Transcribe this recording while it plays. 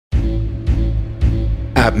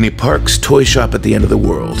Abney Park's toy shop at the end of the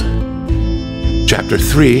world. Chapter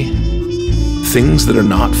 3, Things That Are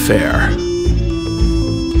Not Fair.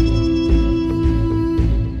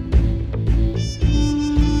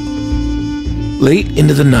 Late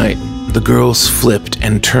into the night, the girls flipped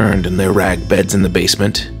and turned in their rag beds in the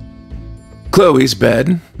basement. Chloe's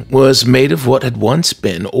bed was made of what had once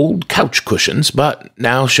been old couch cushions, but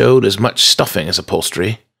now showed as much stuffing as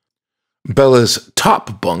upholstery. Bella's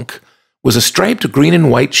top bunk was a striped green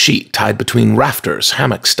and white sheet tied between rafters,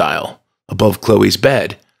 hammock style, above Chloe's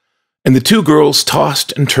bed, and the two girls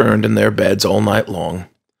tossed and turned in their beds all night long.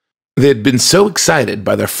 They had been so excited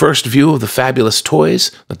by their first view of the fabulous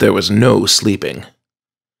toys that there was no sleeping.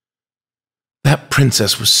 "That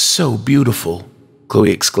princess was so beautiful,"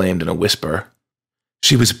 Chloe exclaimed in a whisper.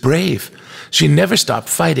 "She was brave. She never stopped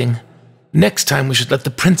fighting. Next time we should let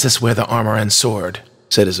the princess wear the armor and sword,"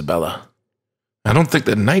 said Isabella. "I don't think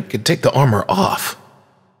the knight could take the armor off.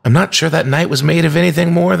 I'm not sure that knight was made of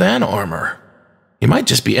anything more than armor. He might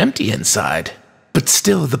just be empty inside. But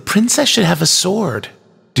still, the princess should have a sword.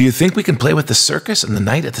 Do you think we can play with the circus and the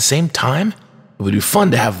knight at the same time? It would be fun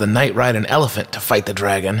to have the knight ride an elephant to fight the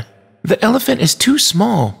dragon." "The elephant is too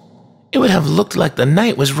small. It would have looked like the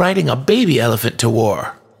knight was riding a baby elephant to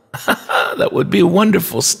war." "That would be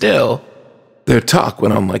wonderful still." Their talk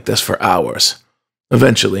went on like this for hours.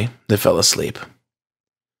 Eventually, they fell asleep.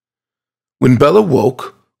 When Bella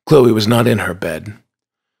woke, Chloe was not in her bed.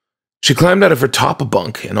 She climbed out of her top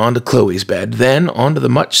bunk and onto Chloe's bed, then onto the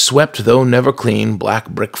much-swept though never-clean black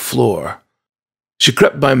brick floor. She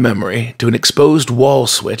crept by memory to an exposed wall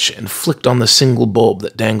switch and flicked on the single bulb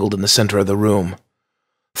that dangled in the center of the room.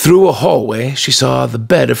 Through a hallway, she saw the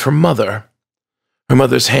bed of her mother. Her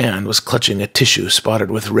mother's hand was clutching a tissue spotted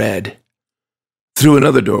with red. Through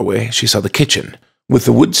another doorway, she saw the kitchen, with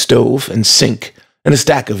the wood stove and sink and a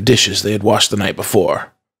stack of dishes they had washed the night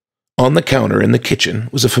before. On the counter in the kitchen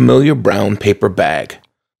was a familiar brown paper bag.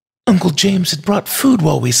 "Uncle James had brought food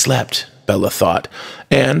while we slept," Bella thought,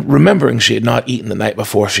 and, remembering she had not eaten the night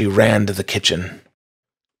before, she ran to the kitchen.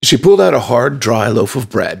 She pulled out a hard, dry loaf of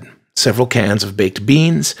bread, several cans of baked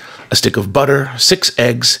beans, a stick of butter, 6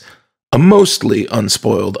 eggs, a mostly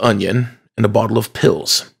unspoiled onion, and a bottle of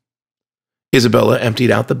pills. Isabella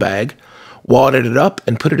emptied out the bag, wadded it up,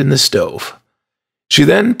 and put it in the stove. She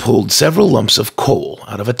then pulled several lumps of coal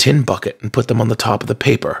out of a tin bucket and put them on the top of the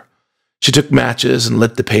paper. She took matches and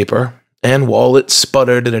lit the paper, and while it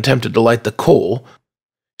sputtered and attempted to light the coal,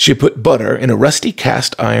 she put butter in a rusty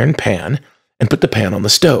cast iron pan and put the pan on the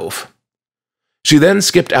stove. She then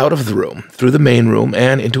skipped out of the room, through the main room,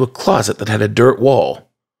 and into a closet that had a dirt wall.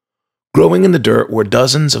 Growing in the dirt were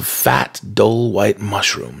dozens of fat, dull white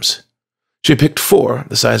mushrooms. She picked 4,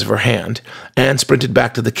 the size of her hand, and sprinted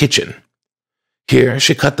back to the kitchen. Here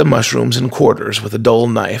she cut the mushrooms in quarters with a dull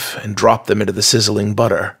knife and dropped them into the sizzling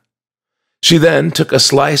butter. She then took a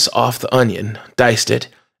slice off the onion, diced it,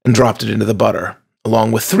 and dropped it into the butter,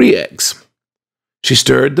 along with 3 eggs. She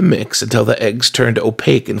stirred the mix until the eggs turned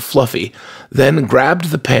opaque and fluffy, then grabbed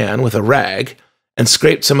the pan with a rag and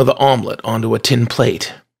scraped some of the omelet onto a tin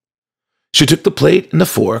plate. She took the plate and the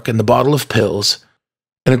fork and the bottle of pills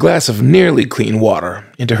and a glass of nearly clean water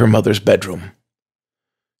into her mother's bedroom.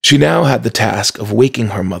 She now had the task of waking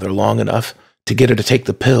her mother long enough to get her to take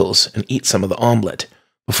the pills and eat some of the omelet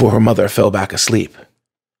before her mother fell back asleep.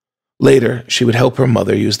 Later, she would help her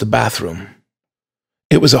mother use the bathroom.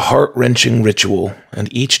 It was a heart-wrenching ritual,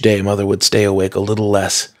 and each day Mother would stay awake a little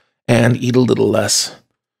less and eat a little less.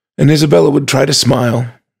 And Isabella would try to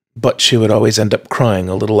smile, but she would always end up crying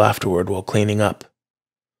a little afterward while cleaning up.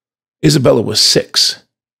 Isabella was 6.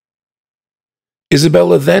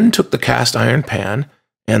 Isabella then took the cast iron pan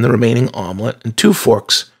and the remaining omelet and 2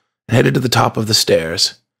 forks and headed to the top of the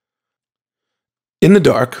stairs. In the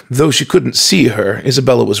dark, though she couldn't see her,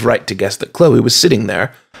 Isabella was right to guess that Chloe was sitting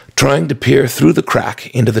there, trying to peer through the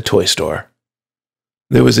crack into the toy store.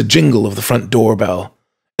 There was a jingle of the front doorbell,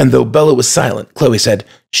 and though Bella was silent, Chloe said,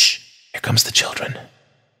 "Shh, here comes the children."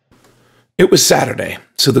 It was Saturday,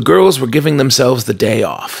 so the girls were giving themselves the day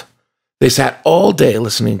off. They sat all day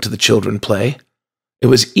listening to the children play. It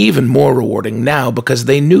was even more rewarding now because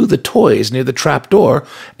they knew the toys near the trapdoor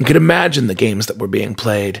and could imagine the games that were being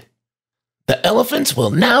played. "The elephants will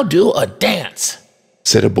now do a dance,"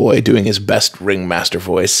 said a boy doing his best ringmaster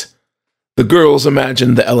voice. The girls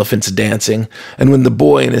imagined the elephants dancing, and when the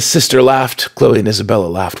boy and his sister laughed, Chloe and Isabella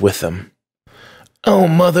laughed with them. "Oh,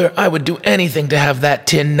 Mother, I would do anything to have that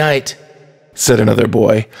tin knight," said another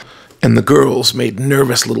boy, and the girls made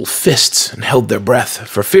nervous little fists and held their breath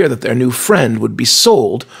for fear that their new friend would be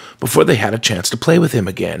sold before they had a chance to play with him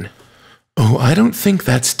again. "Oh, I don't think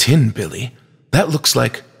that's tin, Billy," That looks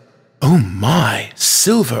like... Oh my,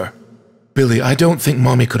 silver. Billy, I don't think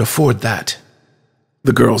Mommy could afford that.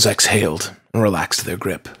 The girls exhaled and relaxed their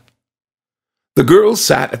grip. The girls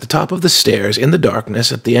sat at the top of the stairs in the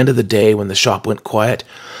darkness at the end of the day when the shop went quiet,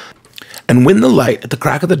 and when the light at the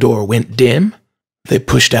crack of the door went dim, they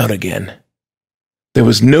pushed out again. There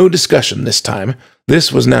was no discussion this time.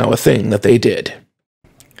 This was now a thing that they did.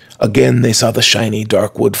 Again they saw the shiny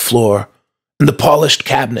dark wood floor, and the polished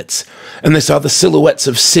cabinets, and they saw the silhouettes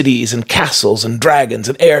of cities and castles and dragons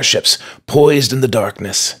and airships poised in the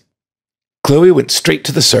darkness. Chloe went straight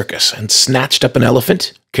to the circus and snatched up an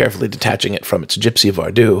elephant, carefully detaching it from its gypsy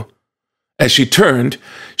Vardu. As she turned,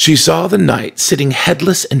 she saw the knight sitting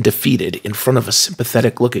headless and defeated in front of a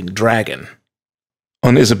sympathetic-looking dragon.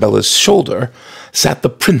 On Isabella's shoulder sat the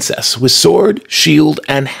princess with sword, shield,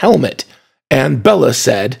 and helmet, and Bella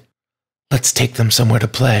said, "Let's take them somewhere to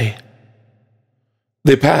play."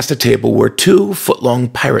 They passed a table where 2 foot-long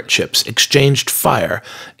pirate ships exchanged fire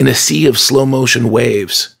in a sea of slow-motion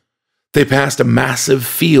waves. They passed a massive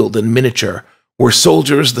field in miniature, where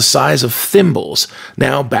soldiers the size of thimbles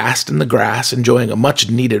now basked in the grass, enjoying a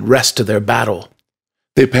much-needed rest to their battle.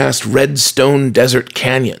 They passed red stone desert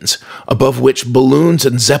canyons, above which balloons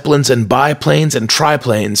and zeppelins and biplanes and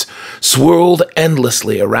triplanes swirled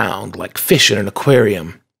endlessly around like fish in an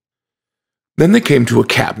aquarium. Then they came to a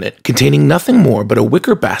cabinet containing nothing more but a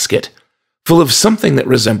wicker basket full of something that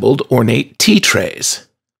resembled ornate tea trays.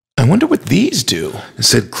 "I wonder what these do,"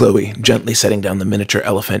 said Chloe, gently setting down the miniature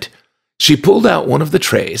elephant. She pulled out one of the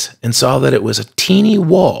trays and saw that it was a teeny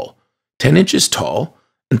wall, 10 inches tall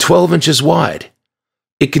and 12 inches wide.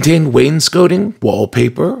 It contained wainscoting,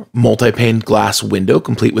 wallpaper, multi-paned glass window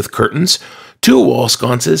complete with curtains, 2 wall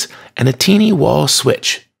sconces, and a teeny wall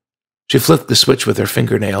switch. She flicked the switch with her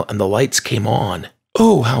fingernail, and the lights came on.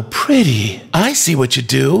 "Oh, how pretty! I see what you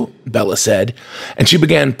do," Bella said, and she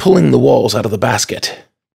began pulling the walls out of the basket.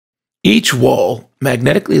 Each wall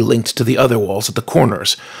magnetically linked to the other walls at the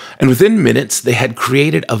corners, and within minutes they had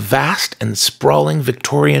created a vast and sprawling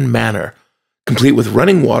Victorian manor, complete with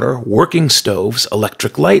running water, working stoves,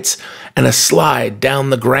 electric lights, and a slide down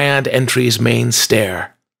the grand entry's main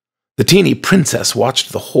stair. The teeny princess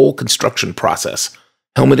watched the whole construction process,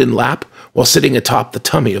 helmet in lap, while sitting atop the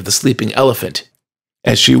tummy of the sleeping elephant.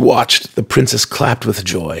 As she watched, the princess clapped with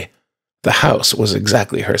joy. The house was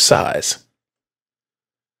exactly her size.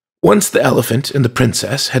 Once the elephant and the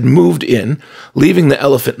princess had moved in, leaving the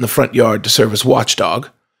elephant in the front yard to serve as watchdog,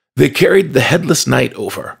 they carried the headless knight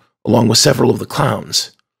over, along with several of the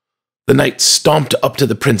clowns. The knight stomped up to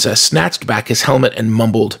the princess, snatched back his helmet, and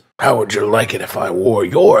mumbled, "How would you like it if I wore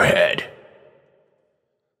your head?"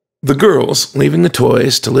 The girls, leaving the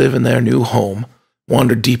toys to live in their new home,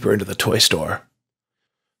 wandered deeper into the toy store.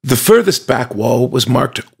 The furthest back wall was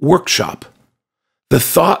marked Workshop. The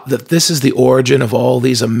thought that this is the origin of all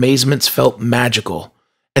these amazements felt magical,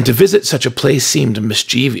 and to visit such a place seemed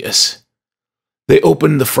mischievous. They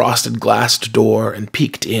opened the frosted glassed door and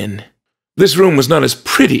peeked in. This room was not as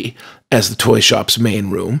pretty as the toy shop's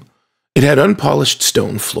main room. It had unpolished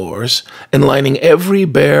stone floors, and lining every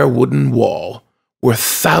bare wooden wall were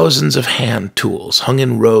thousands of hand tools hung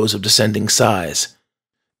in rows of descending size.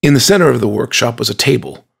 In the center of the workshop was a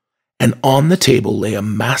table, and on the table lay a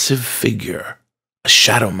massive figure, a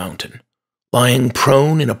shadow mountain, lying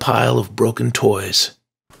prone in a pile of broken toys.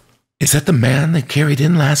 "Is that the man they carried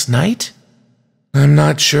in last night?" "I'm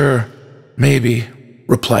not sure. Maybe,"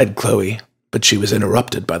 replied Chloe, but she was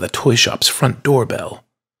interrupted by the toy shop's front doorbell.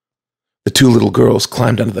 The 2 little girls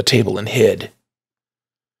climbed under the table and hid.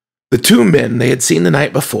 The 2 men they had seen the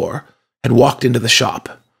night before had walked into the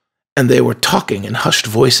shop, and they were talking in hushed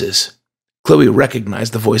voices. Chloe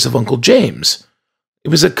recognized the voice of Uncle James. He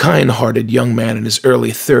was a kind-hearted young man in his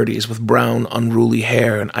early 30s with brown, unruly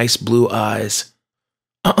hair and ice-blue eyes.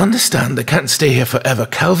 "I understand they can't stay here forever,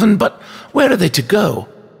 Calvin, but where are they to go?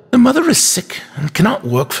 Their mother is sick and cannot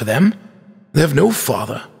work for them. They have no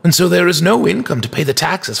father, and so there is no income to pay the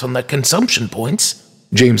taxes from their consumption points,"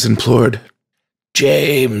 James implored.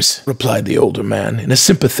 "James," replied the older man in a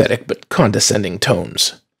sympathetic but condescending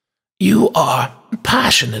tones, "you are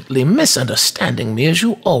passionately misunderstanding me as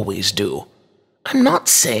you always do. I'm not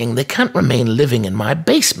saying they can't remain living in my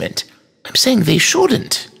basement. I'm saying they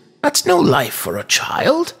shouldn't. That's no life for a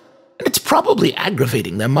child, and it's probably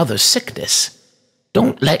aggravating their mother's sickness.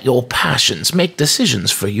 Don't let your passions make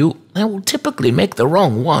decisions for you. They will typically make the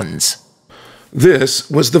wrong ones." This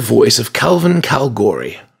was the voice of Calvin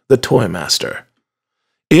Calgary, the toy master.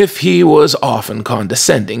 If he was often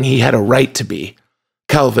condescending, he had a right to be.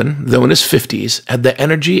 Calvin, though in his 50s, had the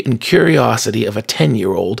energy and curiosity of a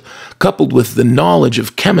 10-year-old, coupled with the knowledge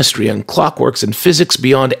of chemistry and clockworks and physics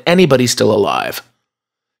beyond anybody still alive.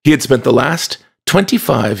 He had spent the last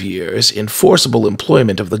 25 years in forcible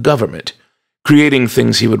employment of the government, creating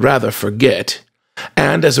things he would rather forget,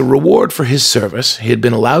 and as a reward for his service, he had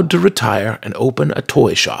been allowed to retire and open a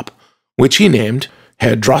toy shop, which he named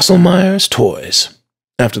Herr Drosselmeyer's Toys,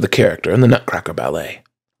 after the character in the Nutcracker Ballet.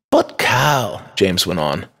 But Cal, James went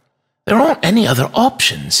on, there aren't any other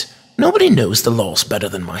options. Nobody knows the laws better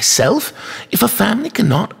than myself. If a family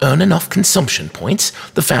cannot earn enough consumption points,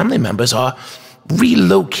 the family members are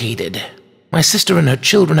relocated. My sister and her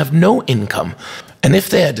children have no income, and if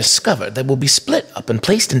they are discovered, they will be split up and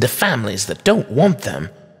placed into families that don't want them,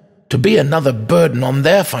 to be another burden on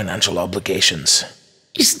their financial obligations.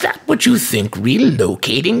 Is that what you think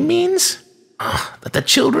relocating means? That the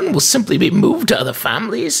children will simply be moved to other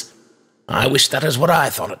families? I wish that is what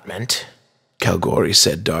I thought it meant, Calgary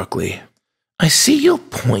said darkly. I see your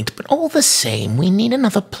point, but all the same, we need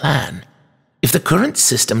another plan. If the current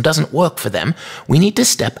system doesn't work for them, we need to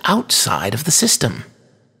step outside of the system.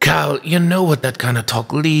 Cal, you know what that kind of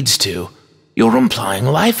talk leads to. You're implying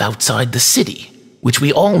life outside the city, which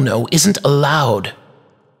we all know isn't allowed.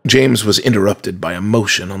 James was interrupted by a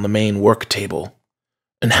motion on the main work table.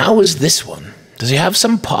 And how is this one? Does he have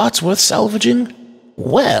some parts worth salvaging?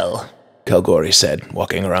 Well, Calgary said,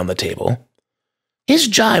 walking around the table, his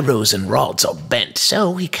gyros and rods are bent,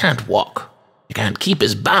 so he can't walk. He can't keep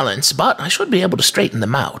his balance, but I should be able to straighten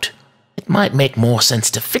them out. It might make more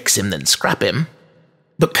sense to fix him than scrap him.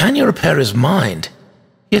 But can you repair his mind?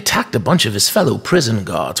 He attacked a bunch of his fellow prison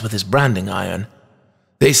guards with his branding iron.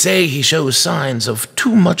 They say he shows signs of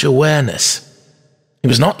too much awareness. He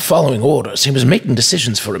was not following orders, he was making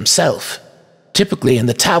decisions for himself. Typically in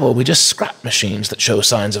the tower we just scrap machines that show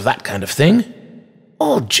signs of that kind of thing.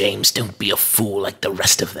 Oh, James, don't be a fool like the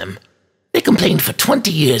rest of them. They complained for 20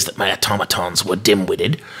 years that my automatons were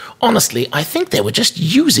dim-witted. Honestly, I think they were just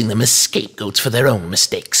using them as scapegoats for their own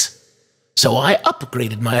mistakes. So I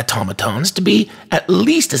upgraded my automatons to be at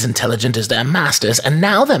least as intelligent as their masters, and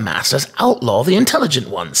now their masters outlaw the intelligent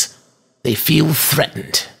ones. They feel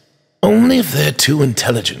threatened. Only if they're too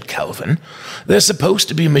intelligent, Calvin. They're supposed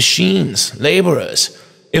to be machines, laborers.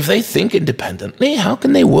 If they think independently, how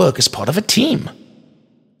can they work as part of a team?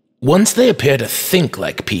 Once they appear to think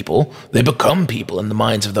like people, they become people in the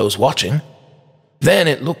minds of those watching. Then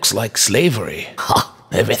it looks like slavery. Ha!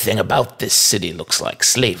 Everything about this city looks like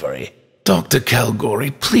slavery. Dr.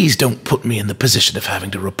 Calgary, please don't put me in the position of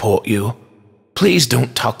having to report you. Please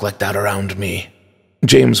don't talk like that around me.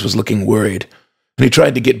 James was looking worried, and he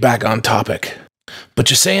tried to get back on topic.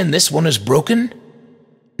 But you're saying this one is broken?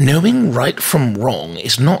 Knowing right from wrong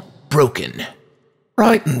is not broken.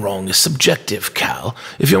 Right and wrong is subjective, Cal.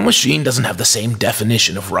 If your machine doesn't have the same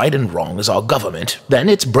definition of right and wrong as our government, then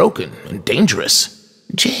it's broken and dangerous.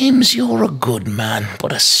 James, you're a good man,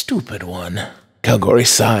 but a stupid one. Calgary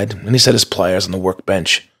sighed, and he set his pliers on the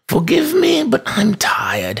workbench. Forgive me, but I'm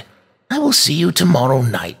tired. I will see you tomorrow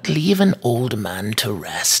night. Leave an old man to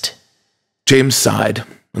rest. James sighed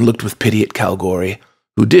and looked with pity at Calgary,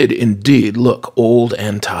 who did indeed look old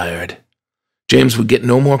and tired. James would get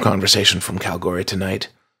no more conversation from Calgary tonight,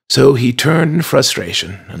 so he turned in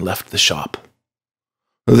frustration and left the shop.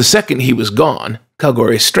 The second he was gone,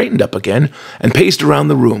 Calgary straightened up again and paced around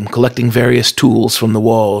the room, collecting various tools from the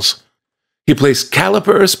walls. He placed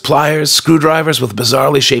calipers, pliers, screwdrivers with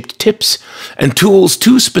bizarrely shaped tips, and tools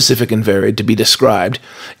too specific and varied to be described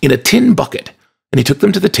in a tin bucket, and he took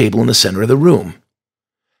them to the table in the center of the room.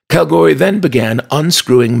 Calgary then began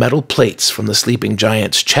unscrewing metal plates from the sleeping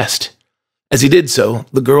giant's chest. As he did so,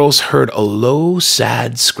 the girls heard a low,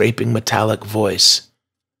 sad, scraping metallic voice.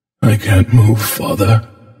 I can't move, Father.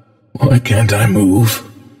 Why can't I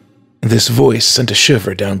move? This voice sent a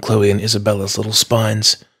shiver down Chloe and Isabella's little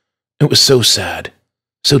spines. It was so sad,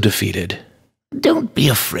 so defeated. Don't be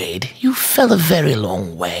afraid. You fell a very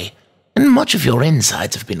long way, and much of your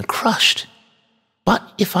insides have been crushed. But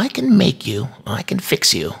if I can make you, I can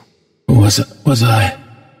fix you. Was I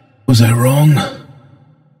wrong?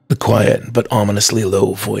 The quiet but ominously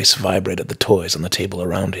low voice vibrated the toys on the table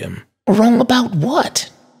around him. Wrong about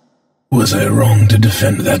what? Was I wrong to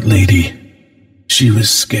defend that lady? She was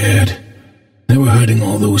scared. They were hurting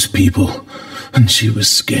all those people, and she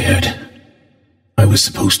was scared. I was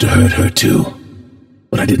supposed to hurt her too,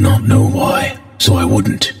 but I did not know why, so I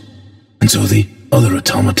wouldn't. And so the other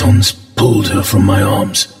automatons pulled her from my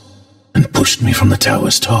arms and pushed me from the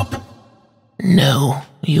tower's top. No,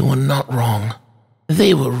 you were not wrong.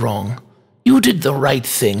 They were wrong. You did the right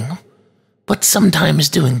thing. But sometimes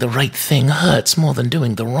doing the right thing hurts more than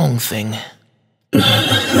doing the wrong thing.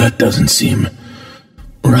 That doesn't seem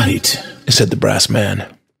right, said the brass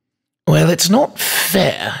man. Well, it's not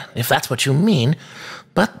fair, if that's what you mean,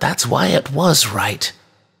 but that's why it was right.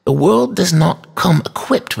 The world does not come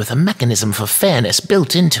equipped with a mechanism for fairness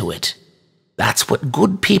built into it. That's what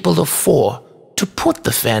good people are for, to put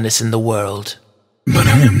the fairness in the world. But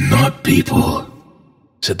I am not people,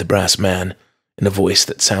 said the brass man, in a voice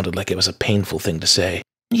that sounded like it was a painful thing to say.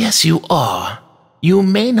 Yes, you are. You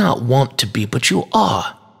may not want to be, but you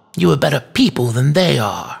are. You are better people than they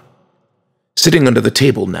are. Sitting under the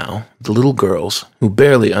table now, the little girls, who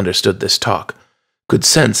barely understood this talk, could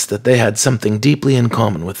sense that they had something deeply in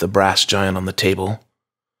common with the brass giant on the table.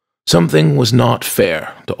 Something was not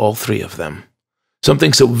fair to all three of them.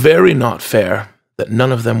 Something so very not fair that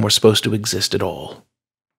none of them were supposed to exist at all.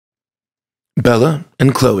 Bella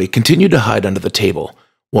and Chloe continued to hide under the table,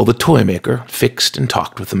 while the toy maker fixed and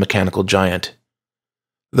talked with the mechanical giant.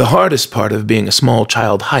 The hardest part of being a small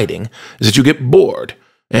child hiding is that you get bored,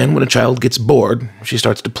 and when a child gets bored, she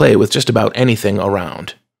starts to play with just about anything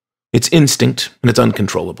around. It's instinct, and it's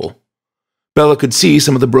uncontrollable. Bella could see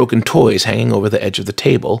some of the broken toys hanging over the edge of the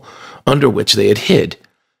table, under which they had hid,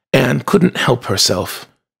 and couldn't help herself.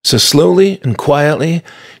 So slowly and quietly,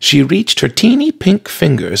 she reached her teeny pink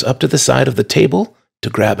fingers up to the side of the table to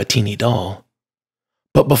grab a teeny doll.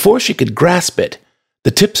 But before she could grasp it,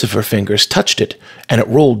 the tips of her fingers touched it, and it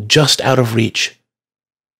rolled just out of reach.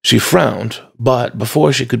 She frowned, but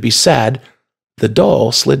before she could be sad, the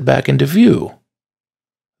doll slid back into view.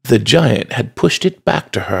 The giant had pushed it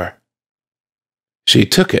back to her. She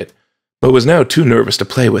took it, but was now too nervous to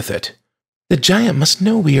play with it. The giant must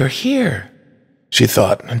know we are here, she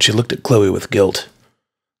thought, and she looked at Chloe with guilt.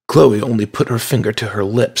 Chloe only put her finger to her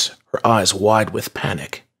lips, her eyes wide with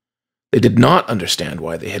panic. They did not understand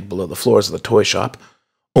why they hid below the floors of the toy shop,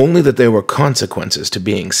 only that there were consequences to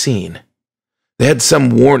being seen. They had some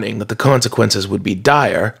warning that the consequences would be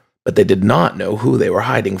dire, but they did not know who they were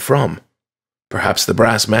hiding from. Perhaps the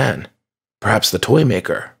brass man. Perhaps the toy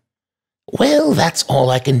maker. Well, that's all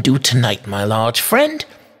I can do tonight, my large friend.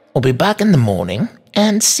 I'll be back in the morning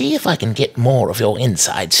and see if I can get more of your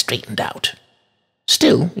inside straightened out.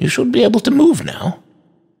 Still, you should be able to move now.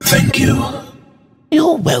 Thank you.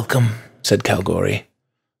 You're welcome, said Calgary.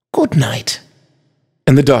 Good night.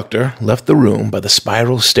 And the doctor left the room by the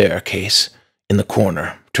spiral staircase in the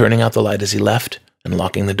corner, turning out the light as he left and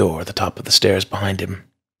locking the door at the top of the stairs behind him.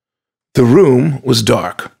 The room was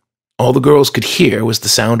dark. All the girls could hear was the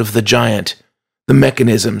sound of the giant, the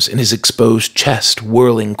mechanisms in his exposed chest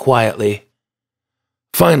whirling quietly.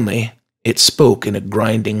 Finally, it spoke in a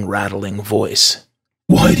grinding, rattling voice.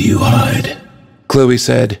 Why do you hide? Chloe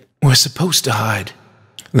said, We're supposed to hide.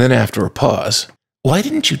 Then after a pause, Why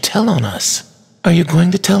didn't you tell on us? Are you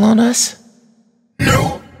going to tell on us?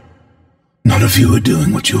 No. None of you are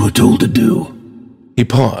doing what you were told to do. He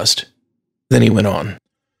paused. Then he went on.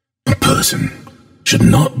 A person should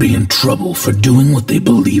not be in trouble for doing what they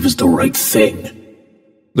believe is the right thing.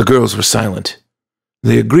 The girls were silent.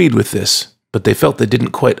 They agreed with this, but they felt they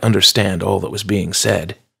didn't quite understand all that was being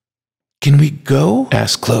said. Can we go?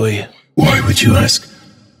 Asked Chloe. Why would you ask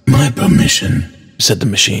my permission? Said the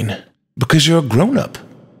machine. Because you're a grown-up,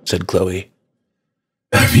 said Chloe.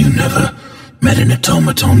 Have you never met an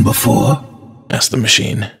automaton before? Asked the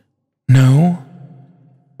machine. No.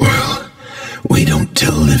 Well, we don't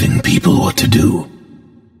tell living people what to do.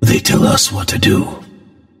 They tell us what to do.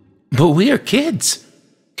 But we are kids.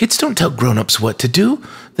 Kids don't tell grown-ups what to do.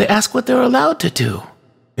 They ask what they're allowed to do,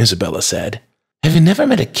 Isabella said. Have you never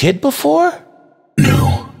met a kid before?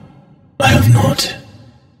 No, I have not.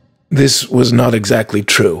 This was not exactly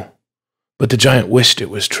true, but the giant wished it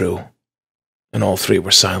was true, and all three were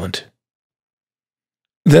silent.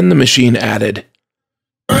 Then the machine added,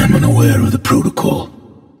 I'm unaware of the protocol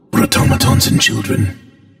for automatons and children.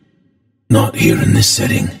 Not here in this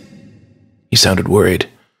setting. He sounded worried.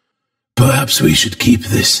 Perhaps we should keep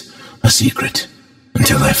this a secret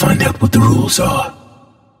until I find out what the rules are.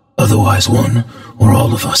 Otherwise one or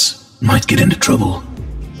all of us might get into trouble.